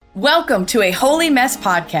Welcome to a Holy Mess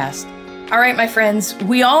podcast. All right, my friends,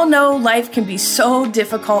 we all know life can be so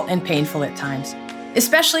difficult and painful at times,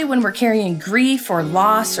 especially when we're carrying grief or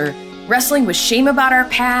loss or wrestling with shame about our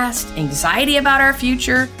past, anxiety about our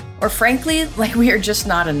future, or frankly, like we are just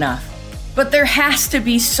not enough. But there has to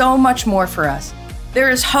be so much more for us. There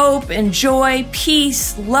is hope and joy,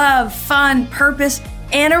 peace, love, fun, purpose,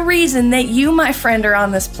 and a reason that you, my friend, are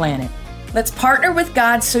on this planet. Let's partner with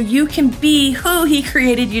God so you can be who He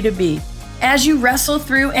created you to be as you wrestle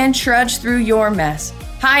through and trudge through your mess.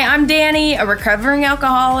 Hi, I'm Danny, a recovering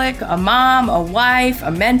alcoholic, a mom, a wife,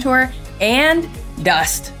 a mentor, and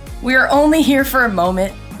dust. We are only here for a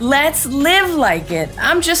moment. Let's live like it.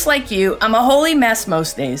 I'm just like you. I'm a holy mess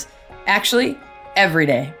most days. Actually, every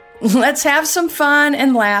day. Let's have some fun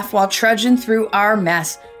and laugh while trudging through our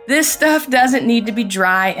mess. This stuff doesn't need to be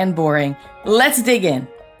dry and boring. Let's dig in.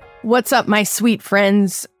 What's up, my sweet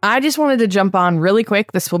friends? I just wanted to jump on really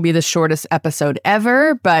quick. This will be the shortest episode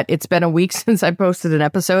ever, but it's been a week since I posted an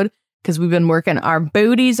episode because we've been working our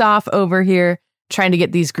booties off over here trying to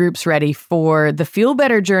get these groups ready for the Feel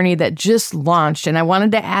Better journey that just launched. And I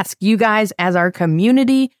wanted to ask you guys as our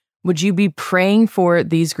community, would you be praying for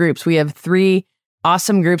these groups? We have 3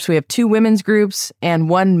 awesome groups. We have 2 women's groups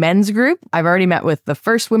and 1 men's group. I've already met with the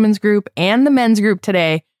first women's group and the men's group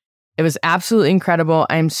today. It was absolutely incredible.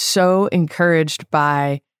 I'm so encouraged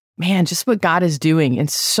by, just what God is doing in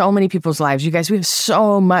so many people's lives. You guys, we have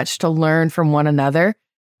so much to learn from one another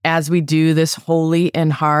as we do this holy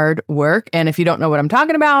and hard work. And if you don't know what I'm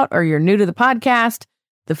talking about, or you're new to the podcast,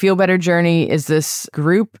 the Feel Better Journey is this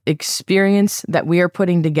group experience that we are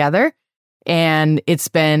putting together. And it's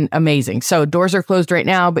been amazing. So doors are closed right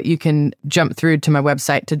now, but you can jump through to my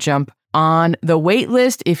website to jump on the wait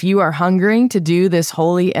list if you are hungering to do this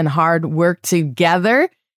holy and hard work together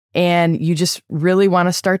and you just really want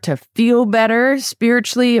to start to feel better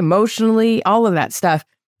spiritually, emotionally, all of that stuff.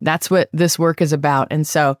 That's what this work is about. And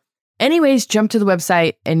so anyways, jump to the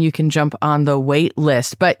website and you can jump on the wait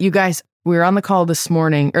list. But you guys, we were on the call this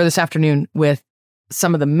afternoon with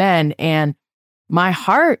some of the men, and my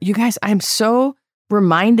heart, you guys, I'm so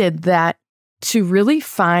reminded that to really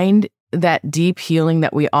find that deep healing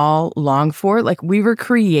that we all long for, like we were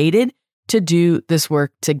created to do this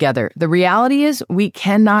work together. The reality is we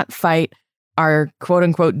cannot fight our quote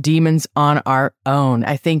unquote demons on our own.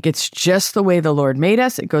 I think it's just the way the Lord made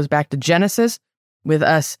us. It goes back to Genesis with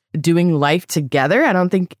us doing life together. I don't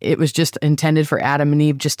think it was just intended for Adam and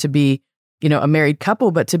Eve just to be, a married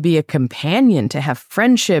couple, but to be a companion, to have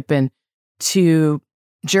friendship and to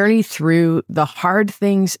journey through the hard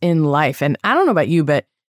things in life. And I don't know about you, but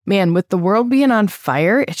man, with the world being on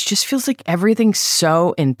fire, it just feels like everything's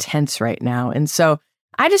so intense right now. And so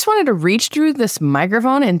I just wanted to reach through this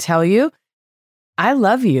microphone and tell you, I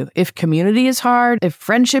love you. If community is hard, if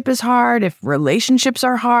friendship is hard, if relationships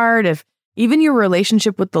are hard, if even your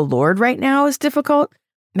relationship with the Lord right now is difficult,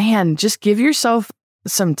 just give yourself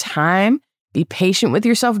some time. Be patient with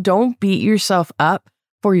yourself. Don't beat yourself up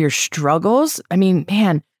for your struggles.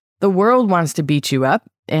 The world wants to beat you up,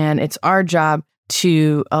 and it's our job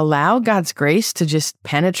to allow God's grace to just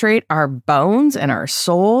penetrate our bones and our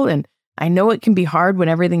soul. And I know it can be hard when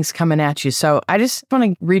everything's coming at you. So I just want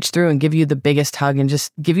to reach through and give you the biggest hug and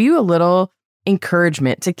just give you a little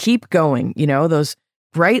encouragement to keep going. Those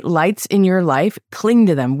bright lights in your life, cling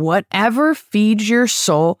to them. Whatever feeds your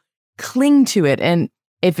soul, cling to it. And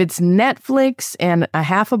if it's Netflix and a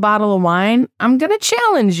half a bottle of wine, I'm going to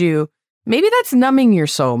challenge you. Maybe that's numbing your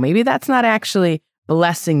soul. Maybe that's not actually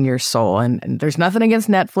blessing your soul. And there's nothing against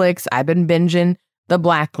Netflix. I've been binging The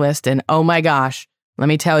Blacklist, and oh my gosh, let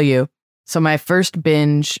me tell you. So my first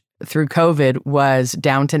binge through COVID was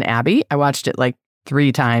Downton Abbey. I watched it like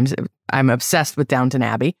 3 times. I'm obsessed with Downton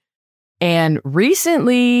Abbey. And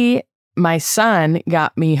recently, my son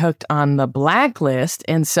got me hooked on The Blacklist.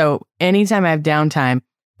 And so anytime I have downtime,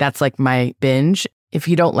 that's like my binge. If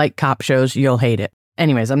you don't like cop shows, you'll hate it.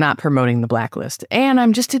 Anyways, I'm not promoting The Blacklist. And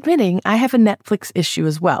I'm just admitting I have a Netflix issue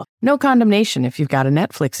as well. No condemnation if you've got a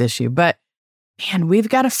Netflix issue. But we've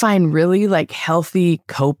got to find really healthy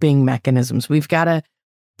coping mechanisms. We've got to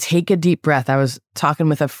take a deep breath. I was talking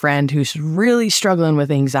with a friend who's really struggling with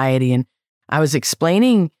anxiety. And I was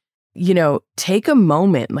explaining, take a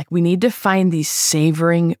moment. We need to find these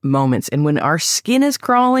savoring moments. And when our skin is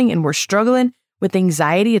crawling and we're struggling with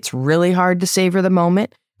anxiety, it's really hard to savor the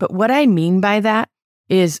moment. But what I mean by that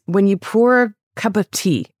is when you pour a cup of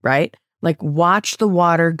tea, right? Watch the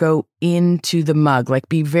water go into the mug.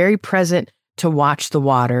 Be very present to watch the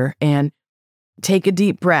water and take a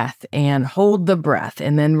deep breath and hold the breath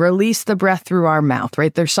and then release the breath through our mouth,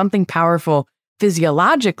 right? There's something powerful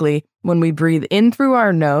physiologically, when we breathe in through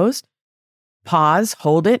our nose, pause,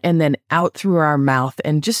 hold it, and then out through our mouth,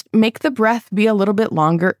 and just make the breath be a little bit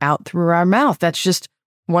longer out through our mouth. That's just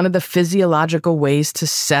one of the physiological ways to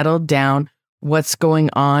settle down what's going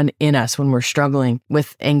on in us when we're struggling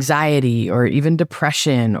with anxiety or even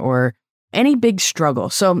depression or any big struggle.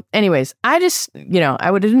 So anyways, I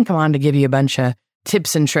didn't come on to give you a bunch of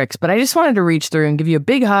tips and tricks, but I just wanted to reach through and give you a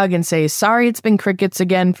big hug and say, sorry, it's been crickets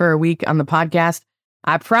again for a week on the podcast.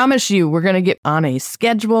 I promise you we're going to get on a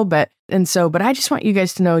schedule, but I just want you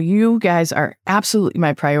guys to know you guys are absolutely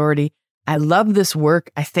my priority. I love this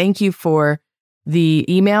work. I thank you for the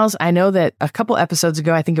emails. I know that a couple episodes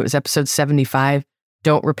ago, I think it was episode 75,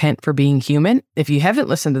 Don't Repent for Being Human. If you haven't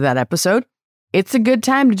listened to that episode, it's a good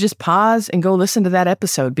time to just pause and go listen to that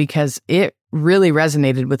episode because it really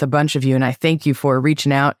resonated with a bunch of you. And I thank you for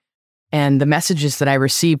reaching out and the messages that I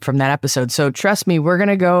received from that episode. So trust me, we're going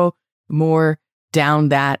to go more down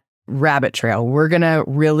that rabbit trail. We're going to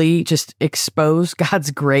really just expose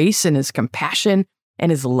God's grace and his compassion and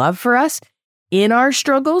his love for us in our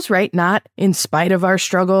struggles, right? Not in spite of our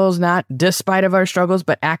struggles, not despite of our struggles,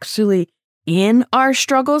 but actually in our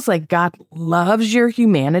struggles. Like God loves your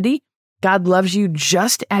humanity. God loves you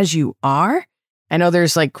just as you are. I know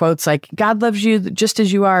there's like quotes like, God loves you just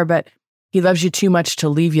as you are, but he loves you too much to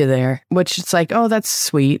leave you there, which it's like, oh, that's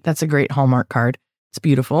sweet. That's a great Hallmark card. It's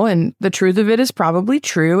beautiful. And the truth of it is probably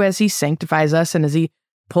true as he sanctifies us and as he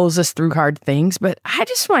pulls us through hard things. But I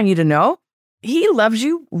just want you to know he loves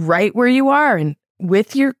you right where you are and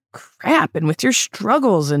with your crap and with your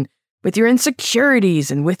struggles and with your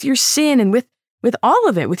insecurities and with your sin and with all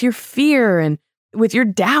of it, with your fear and with your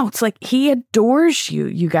doubts. Like he adores you,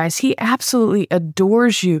 you guys. He absolutely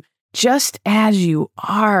adores you just as you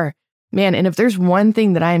are. Man, and if there's one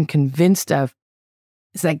thing that I am convinced of,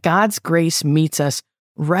 is that God's grace meets us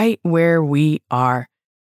right where we are.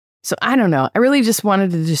 So I don't know. I really just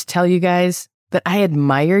wanted to just tell you guys that I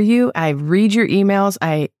admire you. I read your emails.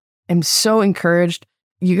 I am so encouraged.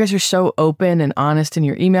 You guys are so open and honest in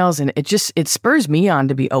your emails, and it spurs me on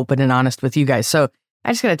to be open and honest with you guys. So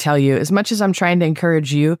I just got to tell you, as much as I'm trying to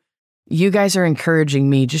encourage you, you guys are encouraging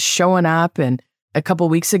me, just showing up. And a couple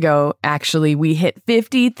weeks ago, actually, we hit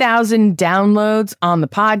 50,000 downloads on the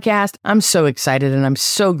podcast. I'm so excited and I'm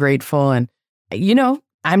so grateful. And,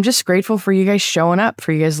 I'm just grateful for you guys showing up,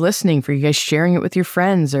 for you guys listening, for you guys sharing it with your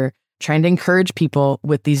friends or trying to encourage people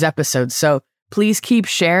with these episodes. So please keep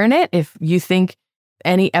sharing it. If you think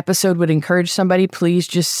any episode would encourage somebody, please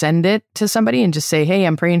just send it to somebody and just say, hey,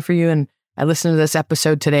 I'm praying for you. And I listened to this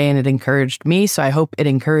episode today and it encouraged me. So I hope it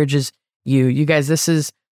encourages you. You guys, this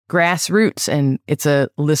is Grassroots and it's a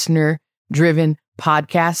listener-driven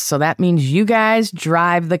podcast. So that means you guys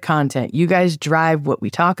drive the content. You guys drive what we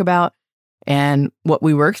talk about and what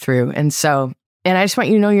we work through. And I just want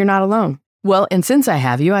you to know you're not alone. Well, and since I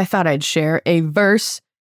have you, I thought I'd share a verse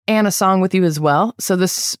and a song with you as well. So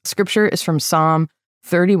this scripture is from Psalm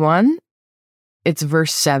 31. It's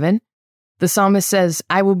verse 7. The psalmist says,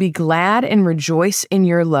 I will be glad and rejoice in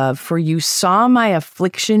your love, for you saw my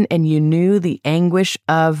affliction and you knew the anguish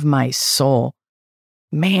of my soul.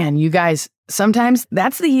 Man, you guys, sometimes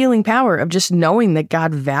that's the healing power of just knowing that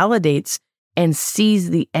God validates and sees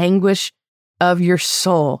the anguish of your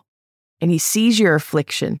soul, and he sees your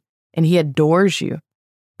affliction and he adores you.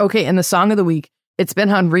 Okay, and the song of the week, it's been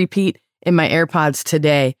on repeat in my AirPods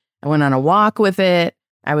today. I went on a walk with it.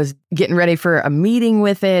 I was getting ready for a meeting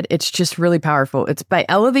with it. It's just really powerful. It's by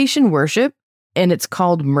Elevation Worship and it's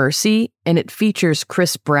called Mercy and it features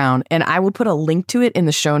Chris Brown. And I will put a link to it in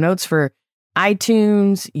the show notes for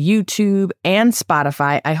iTunes, YouTube, and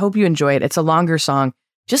Spotify. I hope you enjoy it. It's a longer song.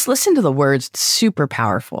 Just listen to the words. It's super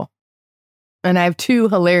powerful. And I have two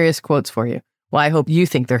hilarious quotes for you. Well, I hope you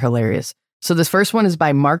think they're hilarious. So this first one is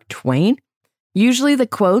by Mark Twain. Usually the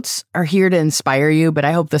quotes are here to inspire you, but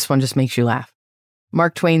I hope this one just makes you laugh.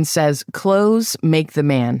 Mark Twain says, clothes make the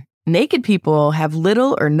man. Naked people have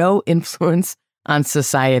little or no influence on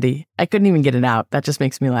society. I couldn't even get it out. That just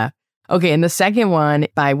makes me laugh. Okay, and the second one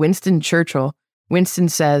by Winston Churchill. Winston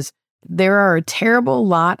says, there are a terrible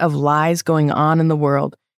lot of lies going on in the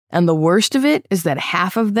world, and the worst of it is that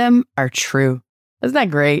half of them are true. Isn't that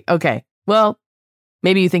great? Okay, well,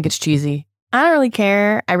 maybe you think it's cheesy. I don't really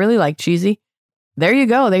care. I really like cheesy. There you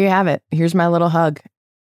go. There you have it. Here's my little hug.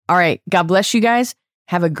 All right. God bless you guys.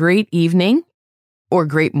 Have a great evening or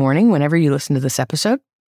great morning whenever you listen to this episode.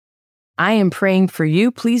 I am praying for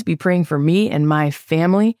you. Please be praying for me and my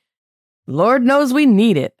family. Lord knows we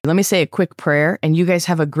need it. Let me say a quick prayer and you guys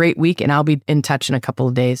have a great week and I'll be in touch in a couple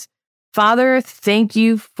of days. Father, thank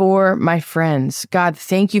you for my friends. God,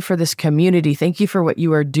 thank you for this community. Thank you for what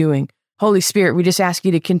you are doing. Holy Spirit, we just ask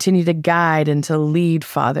you to continue to guide and to lead,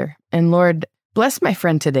 Father. And Lord, bless my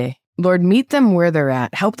friend today. Lord, meet them where they're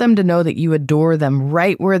at. Help them to know that you adore them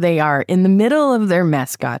right where they are in the middle of their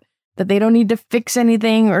mess, God, that they don't need to fix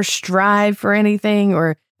anything or strive for anything,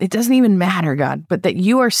 or it doesn't even matter, God, but that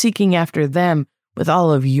you are seeking after them with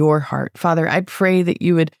all of your heart. Father, I pray that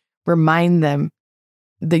you would remind them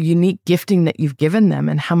the unique gifting that you've given them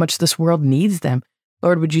and how much this world needs them.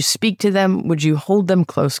 Lord, would you speak to them? Would you hold them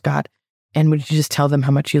close, God? And would you just tell them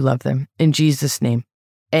how much you love them? In Jesus' name,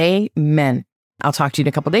 amen. I'll talk to you in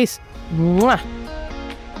a couple days. Mwah.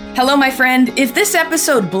 Hello, my friend. If this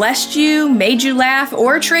episode blessed you, made you laugh,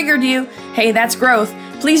 or triggered you, hey, that's growth.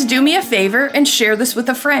 Please do me a favor and share this with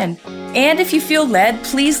a friend. And if you feel led,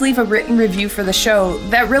 please leave a written review for the show.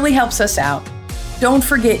 That really helps us out. Don't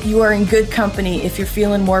forget you are in good company if you're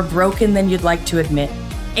feeling more broken than you'd like to admit.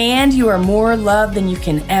 And you are more loved than you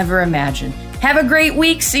can ever imagine. Have a great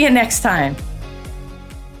week. See you next time.